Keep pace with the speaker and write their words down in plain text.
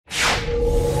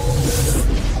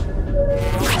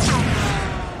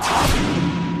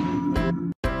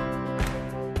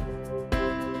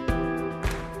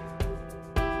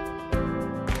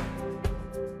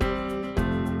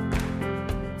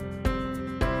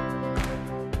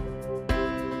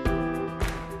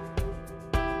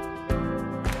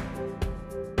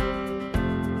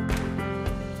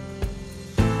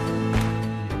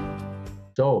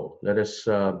So let us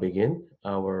begin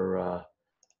our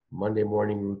Monday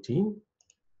morning routine,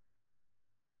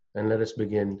 and let us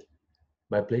begin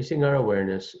by placing our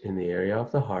awareness in the area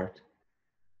of the heart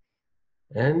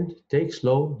and take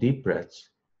slow, deep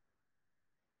breaths.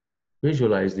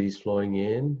 Visualize these flowing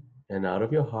in and out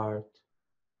of your heart,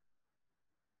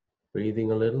 breathing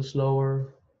a little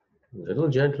slower, a little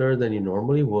gentler than you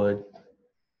normally would,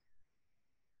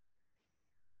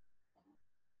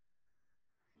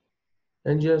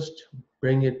 and just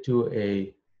bring it to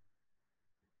a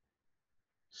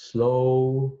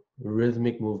slow,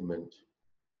 rhythmic movement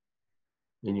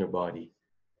in your body.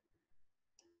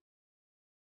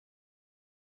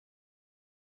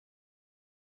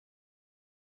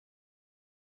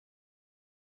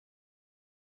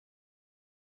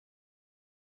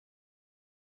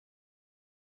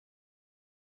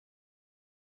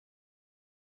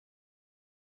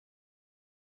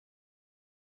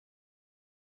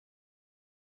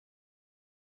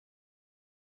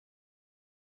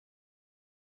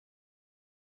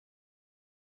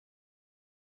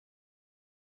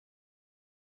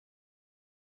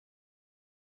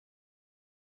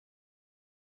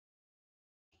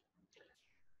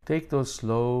 Take those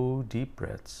slow, deep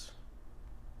breaths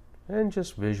and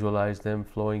just visualize them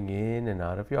flowing in and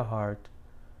out of your heart,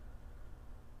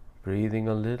 breathing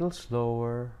a little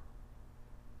slower,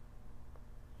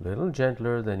 a little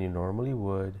gentler than you normally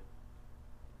would.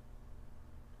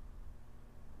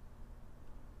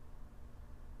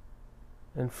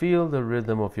 And feel the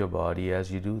rhythm of your body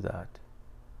as you do that.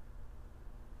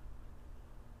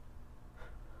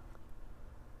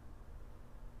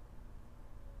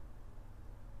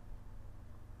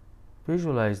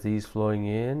 Visualize these flowing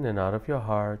in and out of your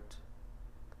heart.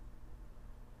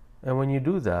 And when you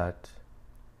do that,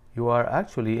 you are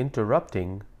actually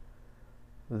interrupting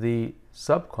the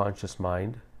subconscious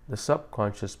mind, the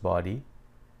subconscious body,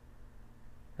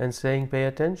 and saying, pay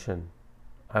attention.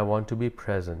 I want to be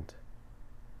present.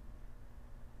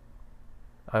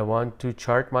 I want to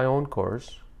chart my own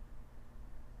course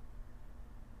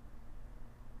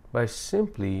by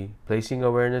simply placing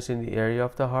awareness in the area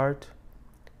of the heart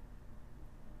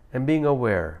and being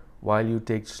aware while you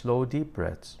take slow, deep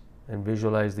breaths and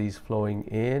visualize these flowing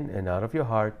in and out of your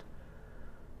heart.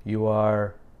 You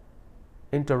are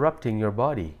interrupting your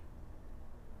body.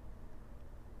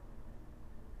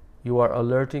 You are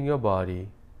alerting your body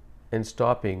and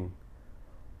stopping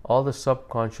all the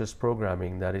subconscious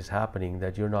programming that is happening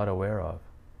that you're not aware of.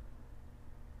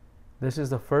 This is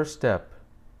the first step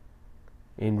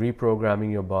in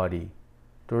reprogramming your body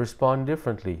to respond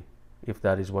differently if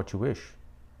that is what you wish.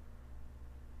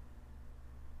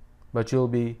 But you'll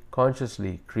be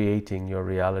consciously creating your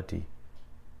reality.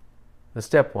 The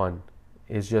step one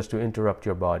is just to interrupt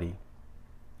your body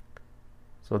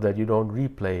so that you don't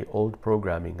replay old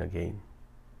programming again.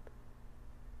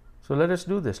 So let us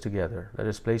do this together. Let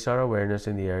us place our awareness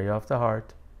in the area of the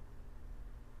heart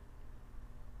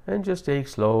and just take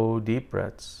slow, deep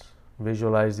breaths.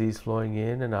 Visualize these flowing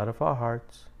in and out of our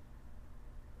hearts,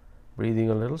 breathing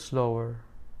a little slower,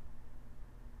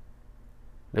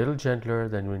 a little gentler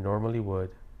than we normally would.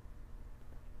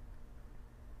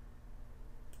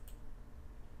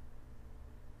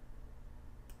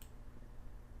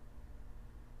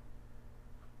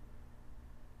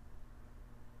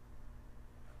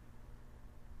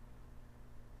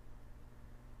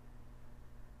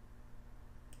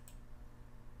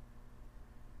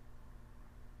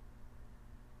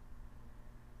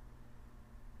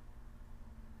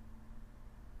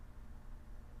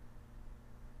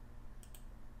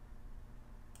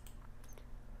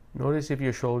 Notice if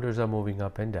your shoulders are moving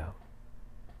up and down.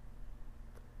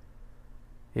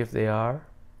 If they are,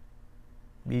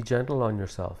 be gentle on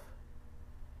yourself.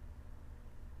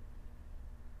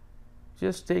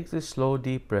 Just take these slow,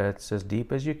 deep breaths as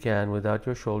deep as you can without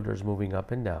your shoulders moving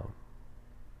up and down.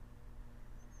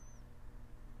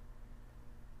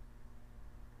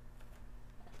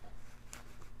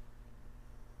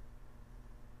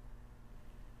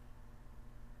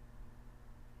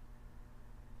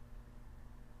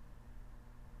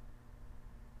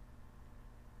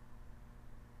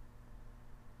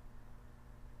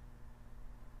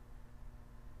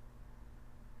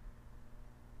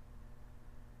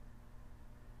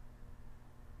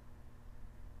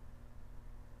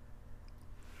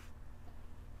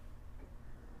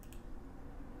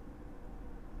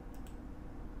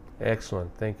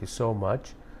 Excellent. Thank you so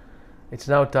much. It's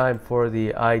now time for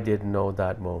the I didn't know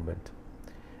that moment.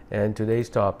 And today's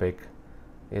topic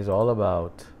is all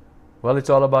about, well, it's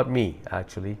all about me,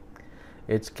 actually.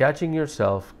 It's catching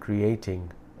yourself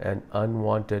creating an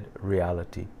unwanted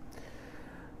reality.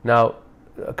 Now,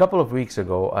 a couple of weeks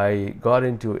ago, I got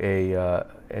into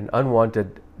an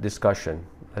unwanted discussion.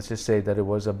 Let's just say that it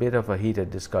was a bit of a heated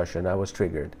discussion. I was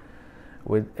triggered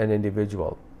with an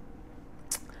individual,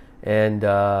 and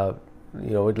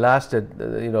it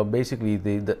lasted.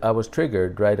 Basically, I was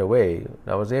triggered right away.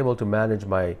 I was able to manage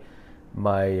my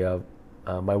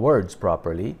words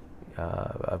properly.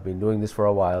 I've been doing this for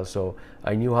a while, so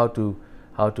I knew how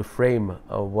to frame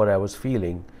what I was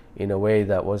feeling in a way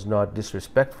that was not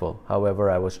disrespectful. However,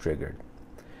 I was triggered,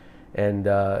 and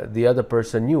the other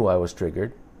person knew I was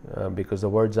triggered because the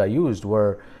words I used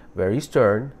were very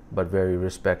stern but very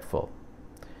respectful.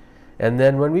 And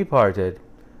then when we parted,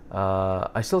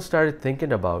 I still started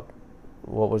thinking about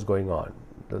what was going on.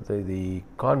 The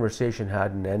conversation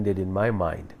hadn't ended in my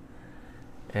mind,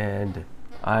 and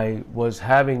I was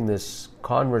having this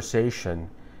conversation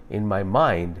in my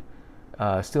mind,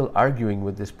 still arguing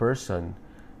with this person,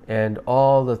 and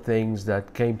all the things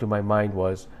that came to my mind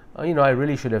was, I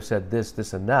really should have said this,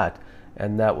 this, and that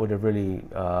would have really,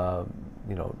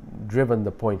 driven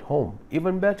the point home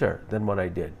even better than what I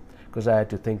did, because I had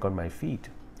to think on my feet.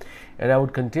 And I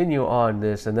would continue on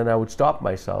this, and then I would stop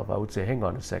myself. I would say, hang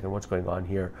on a second, what's going on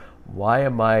here? Why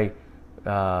am I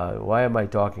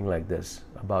talking like this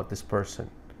about this person?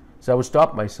 So I would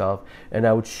stop myself, and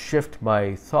I would shift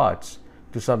my thoughts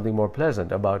to something more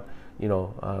pleasant about,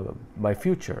 my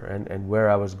future and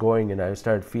where I was going, and I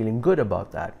started feeling good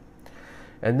about that.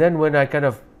 And then when I kind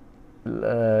of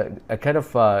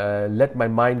let my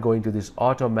mind go into this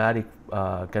automatic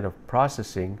kind of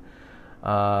processing,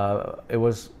 I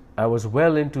was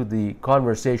well into the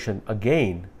conversation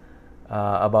again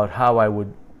about how I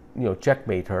would,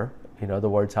 checkmate her. In other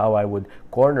words, how I would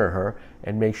corner her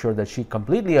and make sure that she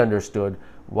completely understood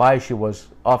why she was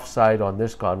offside on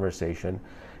this conversation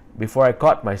before I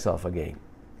caught myself again.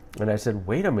 And I said,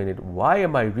 wait a minute, why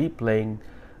am I replaying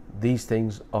these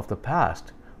things of the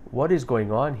past? What is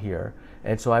going on here?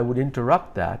 And so I would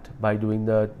interrupt that by doing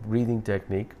the breathing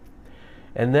technique.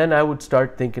 And then I would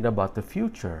start thinking about the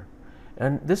future.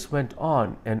 And this went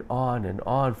on and on and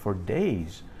on for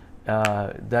days.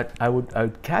 That I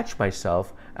would catch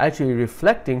myself actually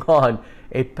reflecting on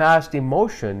a past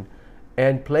emotion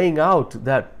and playing out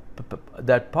that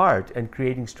part and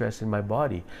creating stress in my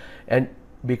body. And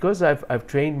because I've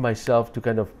trained myself to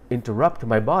kind of interrupt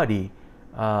my body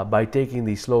by taking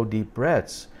these slow, deep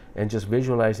breaths and just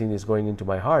visualizing this going into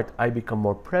my heart, I become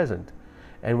more present.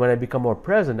 And when I become more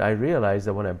present, I realize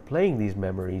that when I'm playing these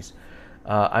memories,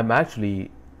 I'm actually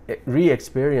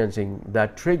re-experiencing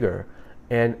that trigger,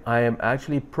 and I am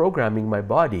actually programming my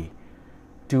body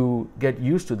to get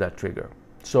used to that trigger.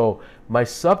 So my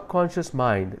subconscious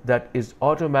mind that is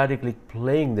automatically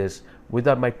playing this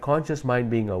without my conscious mind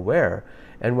being aware,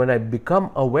 and when I become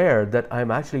aware that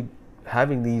I'm actually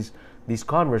having these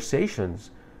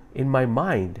conversations in my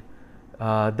mind,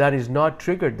 that is not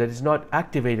triggered, that is not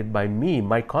activated by me,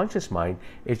 my conscious mind,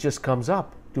 it just comes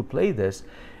up to play this.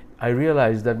 I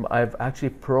realize that I've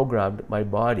actually programmed my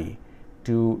body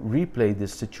to replay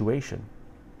this situation.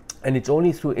 And it's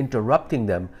only through interrupting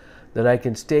them that I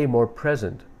can stay more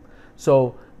present.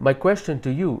 So my question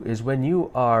to you is, when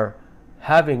you are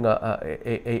having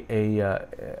a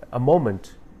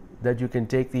moment that you can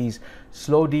take these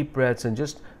slow, deep breaths and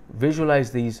just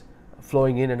visualize these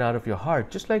flowing in and out of your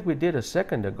heart, just like we did a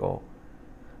second ago,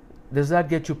 does that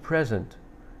get you present?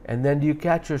 And then do you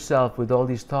catch yourself with all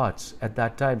these thoughts at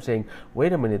that time saying,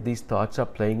 wait a minute, these thoughts are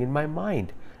playing in my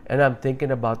mind, and I'm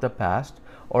thinking about the past,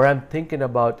 or I'm thinking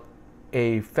about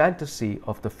a fantasy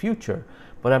of the future,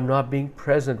 but I'm not being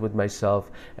present with myself,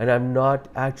 and I'm not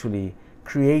actually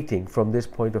creating from this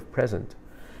point of present.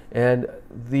 And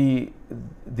the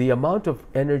amount of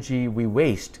energy we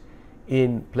waste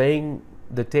in playing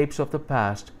the tapes of the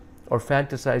past or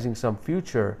fantasizing some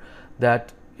future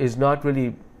that is not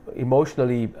really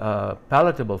emotionally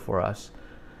palatable for us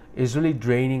is really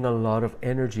draining a lot of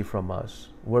energy from us.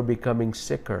 We're becoming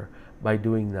sicker by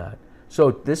doing that.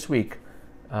 So this week,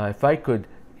 if I could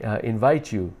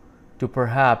invite you to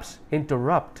perhaps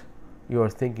interrupt your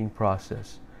thinking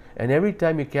process. And every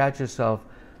time you catch yourself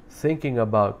thinking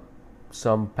about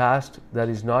some past that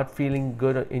is not feeling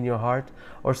good in your heart,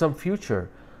 or some future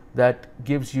that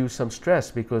gives you some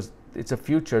stress because it's a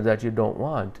future that you don't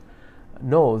want,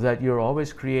 know that you're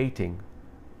always creating.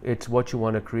 It's what you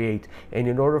want to create. And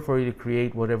in order for you to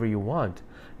create whatever you want,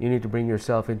 you need to bring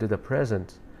yourself into the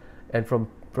present. And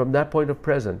from that point of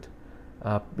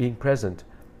being present,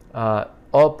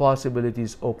 all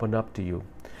possibilities open up to you.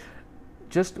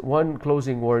 Just one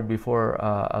closing word before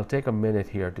I'll take a minute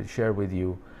here to share with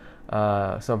you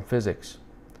some physics.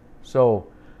 So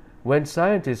when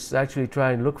scientists actually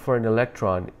try and look for an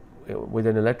electron with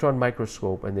an electron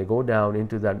microscope and they go down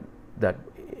into that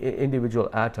individual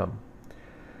atom,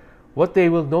 what they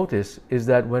will notice is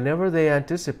that whenever they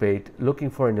anticipate looking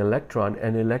for an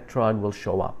electron will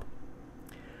show up.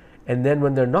 And then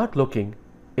when they're not looking,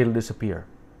 it'll disappear.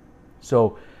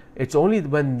 So it's only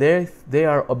when they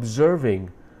are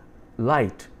observing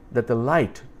light that the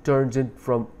light turns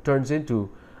into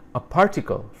a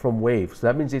particle from waves.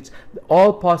 That means it's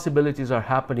all possibilities are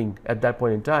happening at that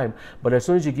point in time, but as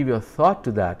soon as you give your thought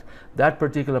to that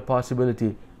particular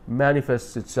possibility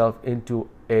manifests itself into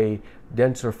a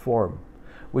denser form,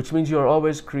 which means you're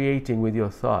always creating with your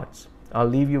thoughts. I'll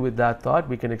leave you with that thought.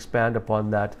 We can expand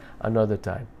upon that another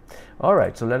time. All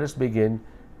right, so let us begin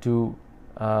to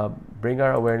bring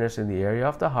our awareness in the area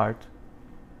of the heart.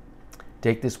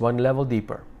 Take this one level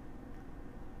deeper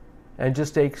and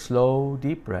just take slow,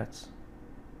 deep breaths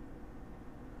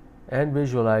and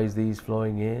visualize these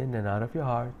flowing in and out of your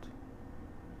heart,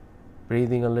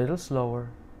 breathing a little slower,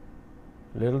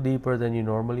 a little deeper than you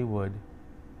normally would.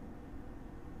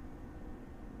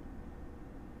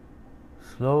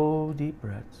 Slow, deep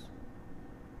breaths.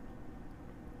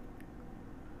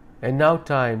 And now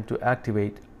time to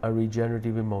activate a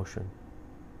regenerative emotion.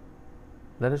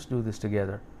 Let us do this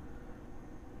together.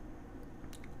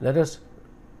 Let us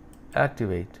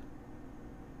activate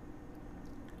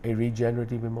a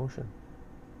regenerative emotion.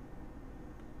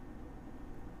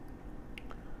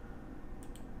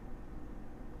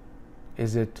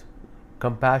 Is it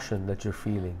compassion that you're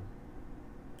feeling?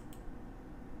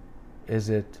 Is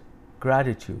it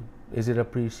gratitude? Is it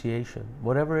appreciation?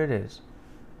 Whatever it is,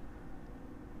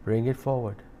 bring it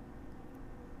forward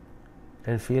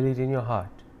and feel it in your heart.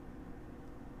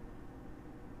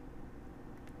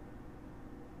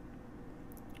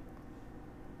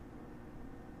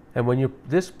 And when you're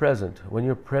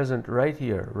present right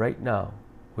here, right now,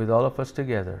 with all of us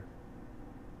together,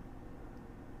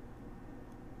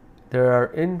 there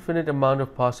are infinite amount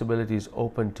of possibilities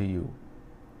open to you.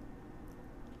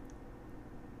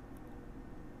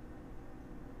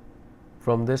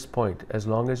 From this point, as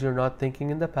long as you're not thinking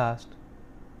in the past,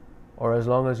 or as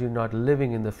long as you're not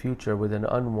living in the future with an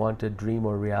unwanted dream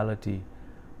or reality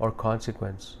or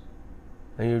consequence,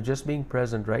 and you're just being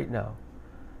present right now,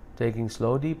 taking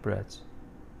slow, deep breaths,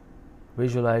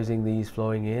 visualizing these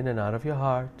flowing in and out of your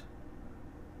heart,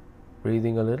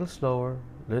 breathing a little slower,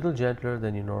 a little gentler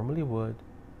than you normally would,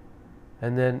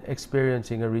 and then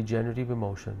experiencing a regenerative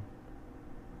emotion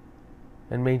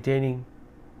and maintaining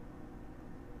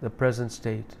the present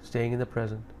state, staying in the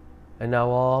present. And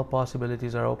now all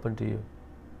possibilities are open to you.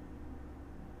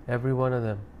 Every one of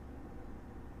them.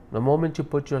 The moment you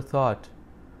put your thought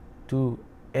to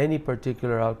any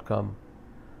particular outcome,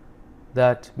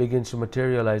 that begins to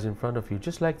materialize in front of you,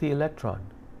 just like the electron.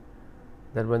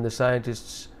 That when the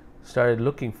scientists started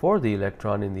looking for the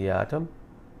electron in the atom,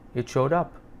 it showed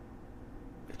up.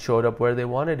 It showed up where they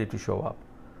wanted it to show up.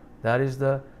 That is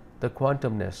the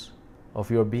quantumness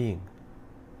of your being.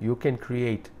 You can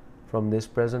create from this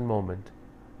present moment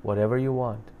whatever you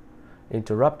want.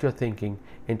 Interrupt your thinking,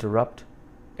 interrupt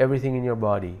everything in your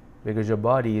body, because your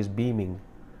body is beaming.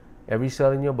 Every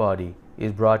cell in your body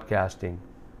is broadcasting.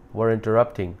 We're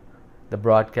interrupting the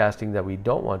broadcasting that we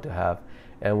don't want to have,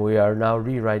 and we are now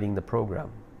rewriting the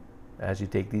program. As you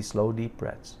take these slow, deep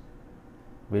breaths,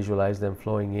 visualize them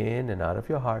flowing in and out of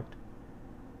your heart,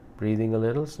 breathing a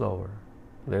little slower,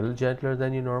 a little gentler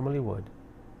than you normally would,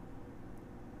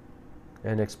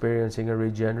 and experiencing a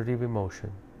regenerative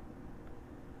emotion.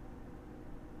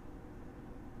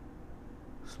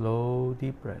 Slow,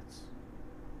 deep breaths.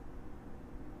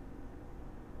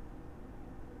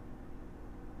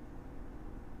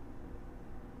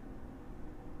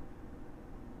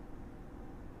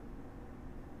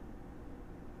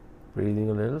 Breathing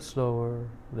a little slower,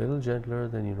 a little gentler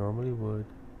than you normally would,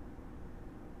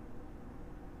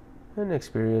 and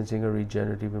experiencing a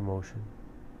regenerative emotion.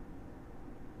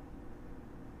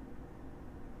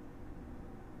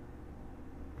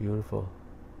 Beautiful.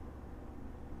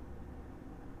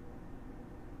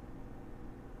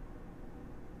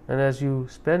 And as you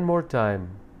spend more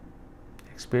time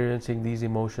experiencing these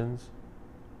emotions,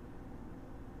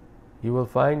 you will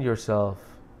find yourself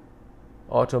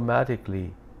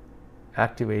automatically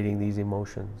activating these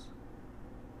emotions.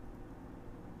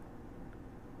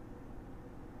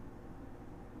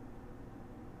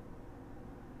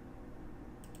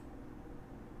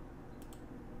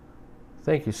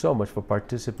 Thank you so much for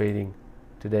participating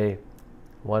today.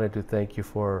 Wanted to thank you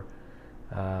for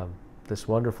this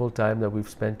wonderful time that we've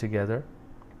spent together.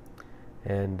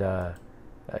 And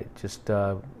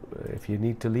if you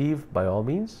need to leave, by all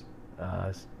means,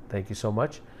 thank you so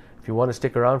much. If you want to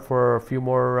stick around for a few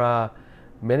more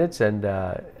minutes and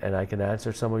I can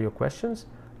answer some of your questions,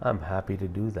 I'm happy to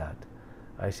do that.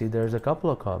 I see there's a couple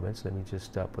of comments. Let me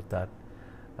just put that,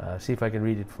 see if I can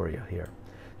read it for you here.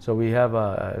 So we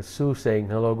have Sue saying,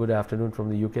 hello, good afternoon from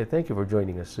the UK. Thank you for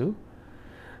joining us, Sue.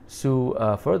 Sue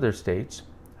further states,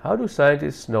 how do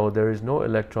scientists know there is no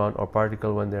electron or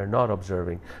particle when they're not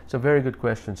observing? It's a very good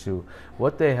question, Sue.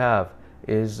 What they have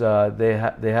is they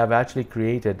have actually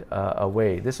created a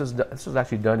way. This was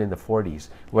actually done in the 40s,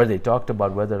 where they talked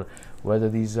about whether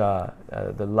these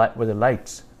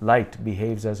light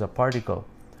behaves as a particle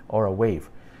or a wave,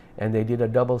 and they did a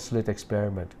double slit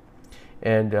experiment.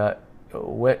 And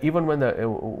even when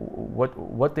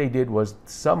what they did was,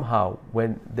 somehow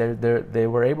when they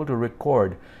were able to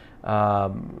record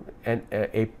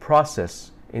a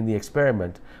process in the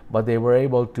experiment, but they were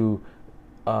able to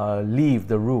leave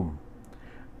the room.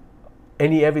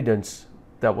 Any evidence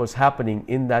that was happening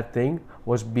in that thing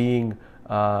was being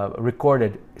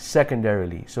recorded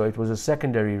secondarily. So it was a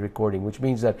secondary recording, which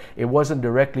means that it wasn't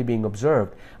directly being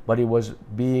observed, but it was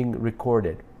being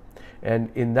recorded.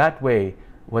 And in that way,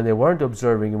 when they weren't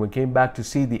observing and when came back to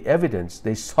see the evidence,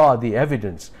 they saw the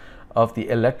evidence of the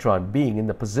electron being in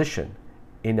the position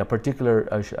in a particular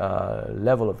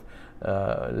level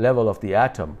of the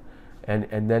atom.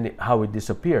 And then how it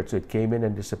disappeared. So it came in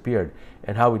and disappeared,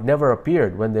 and how it never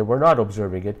appeared when they were not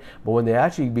observing it, but when they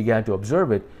actually began to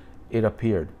observe it, it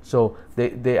appeared. So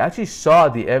they actually saw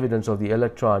the evidence of the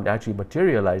electron actually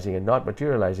materializing and not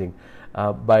materializing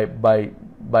by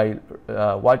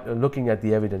looking at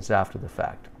the evidence after the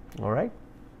fact. All right.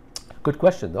 Good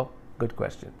question, though. Good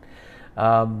question.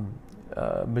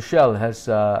 Michelle has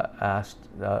asked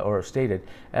or stated,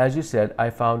 as you said, I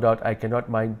found out I cannot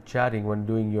mind chatting when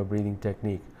doing your breathing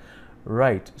technique.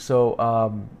 Right. So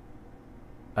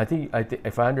I think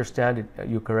if I understand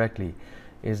you correctly,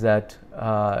 is that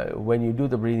when you do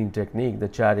the breathing technique, the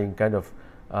chatting kind of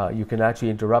you can actually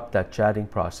interrupt that chatting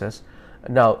process.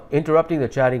 Now, interrupting the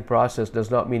chatting process does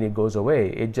not mean it goes away.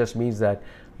 It just means that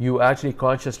you actually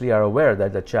consciously are aware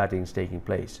that the chatting is taking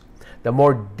place. The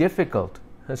more difficult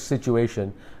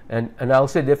situation, and I'll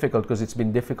say difficult because it's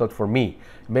been difficult for me,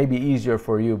 maybe easier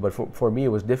for you, but for me it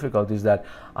was difficult, is that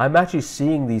I'm actually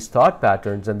seeing these thought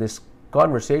patterns and these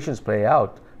conversations play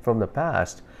out from the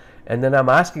past, and then I'm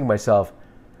asking myself,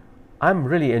 I'm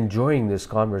really enjoying this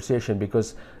conversation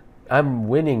because I'm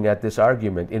winning at this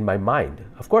argument in my mind.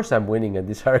 Of course I'm winning at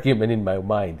this argument in my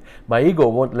mind. My ego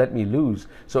won't let me lose.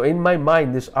 So in my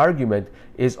mind, this argument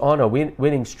is on a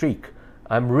winning streak.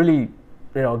 I'm really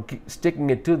sticking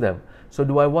it to them. So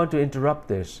do I want to interrupt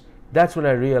this? That's when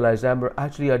I realized I'm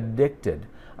actually addicted.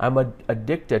 I'm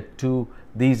addicted to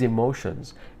these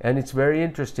emotions. And it's very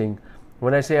interesting.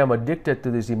 When I say I'm addicted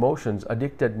to these emotions,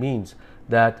 addicted means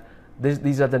that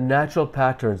these are the natural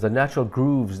patterns, the natural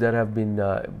grooves that have been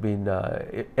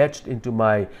etched into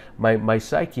my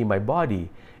psyche, my body.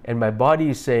 And my body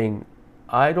is saying,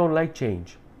 I don't like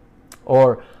change.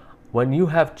 Or when you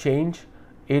have change,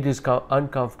 it is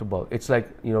uncomfortable. It's like,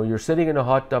 you're sitting in a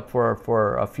hot tub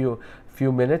for a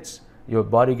few minutes. Your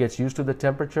body gets used to the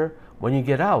temperature. When you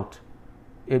get out,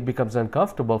 it becomes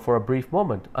uncomfortable for a brief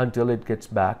moment until it gets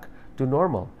back to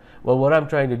normal. Well, what I'm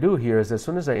trying to do here is, as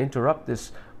soon as I interrupt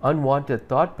this unwanted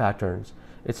thought patterns,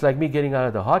 it's like me getting out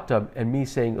of the hot tub and me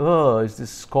saying, oh, is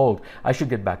this cold? I should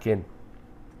get back in.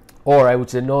 Or I would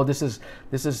say, no, this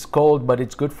is cold, but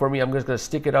it's good for me. I'm just going to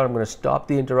stick it out. I'm going to stop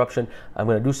the interruption. I'm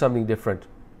going to do something different.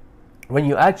 When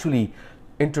you actually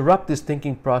interrupt this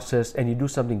thinking process and you do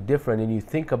something different and you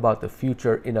think about the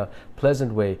future in a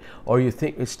pleasant way, or you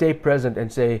stay present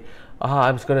and say,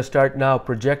 I'm just going to start now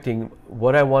projecting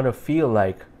what I want to feel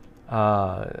like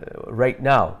right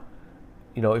now.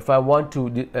 If I want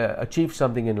to achieve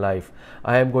something in life,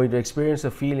 I am going to experience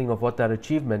a feeling of what that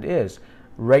achievement is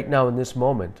right now in this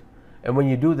moment. And when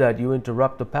you do that, you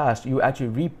interrupt the past. You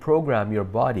actually reprogram your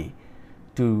body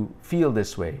to feel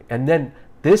this way. And then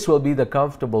this will be the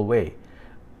comfortable way.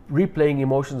 Replaying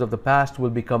emotions of the past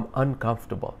will become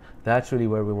uncomfortable. That's really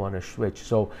where we want to switch.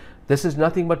 So this is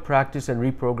nothing but practice and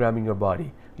reprogramming your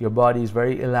body. Your body is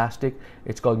very elastic.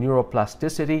 It's called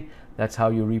neuroplasticity. That's how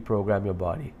you reprogram your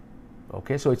body.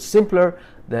 Okay, so it's simpler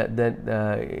than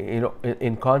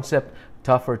in concept,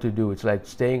 tougher to do. It's like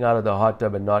staying out of the hot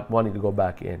tub and not wanting to go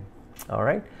back in. All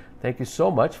right. Thank you so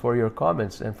much for your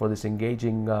comments and for this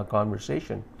engaging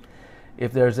conversation.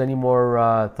 If there's any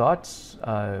more thoughts,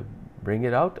 bring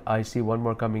it out. I see one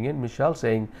more coming in. Michelle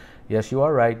saying, yes, you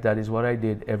are right. That is what I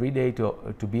did every day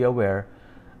to be aware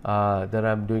that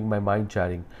I'm doing my mind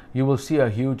chatting. You will see a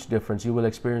huge difference. You will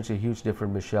experience a huge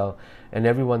difference, Michelle. And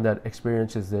everyone that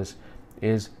experiences this,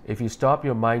 is if you stop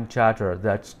your mind chatter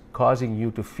that's causing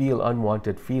you to feel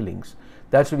unwanted feelings.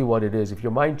 That's really what it is. If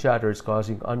your mind chatter is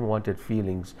causing unwanted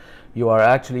feelings, you are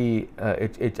actually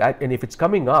and if it's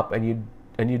coming up and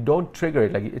you don't trigger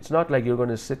it, like it's not like you're going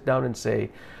to sit down and say,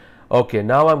 okay,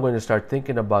 now I'm going to start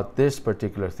thinking about this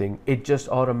particular thing. It just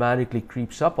automatically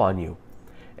creeps up on you.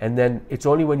 And then it's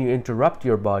only when you interrupt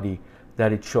your body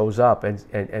that it shows up,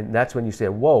 and that's when you say,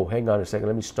 whoa, hang on a second,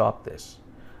 let me stop this.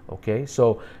 Okay,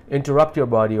 so interrupt your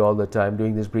body all the time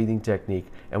doing this breathing technique,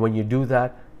 and when you do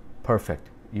that, perfect.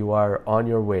 You are on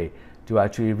your way to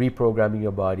actually reprogramming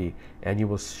your body, and you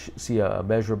will see a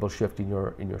measurable shift in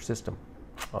your system.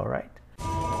 All right.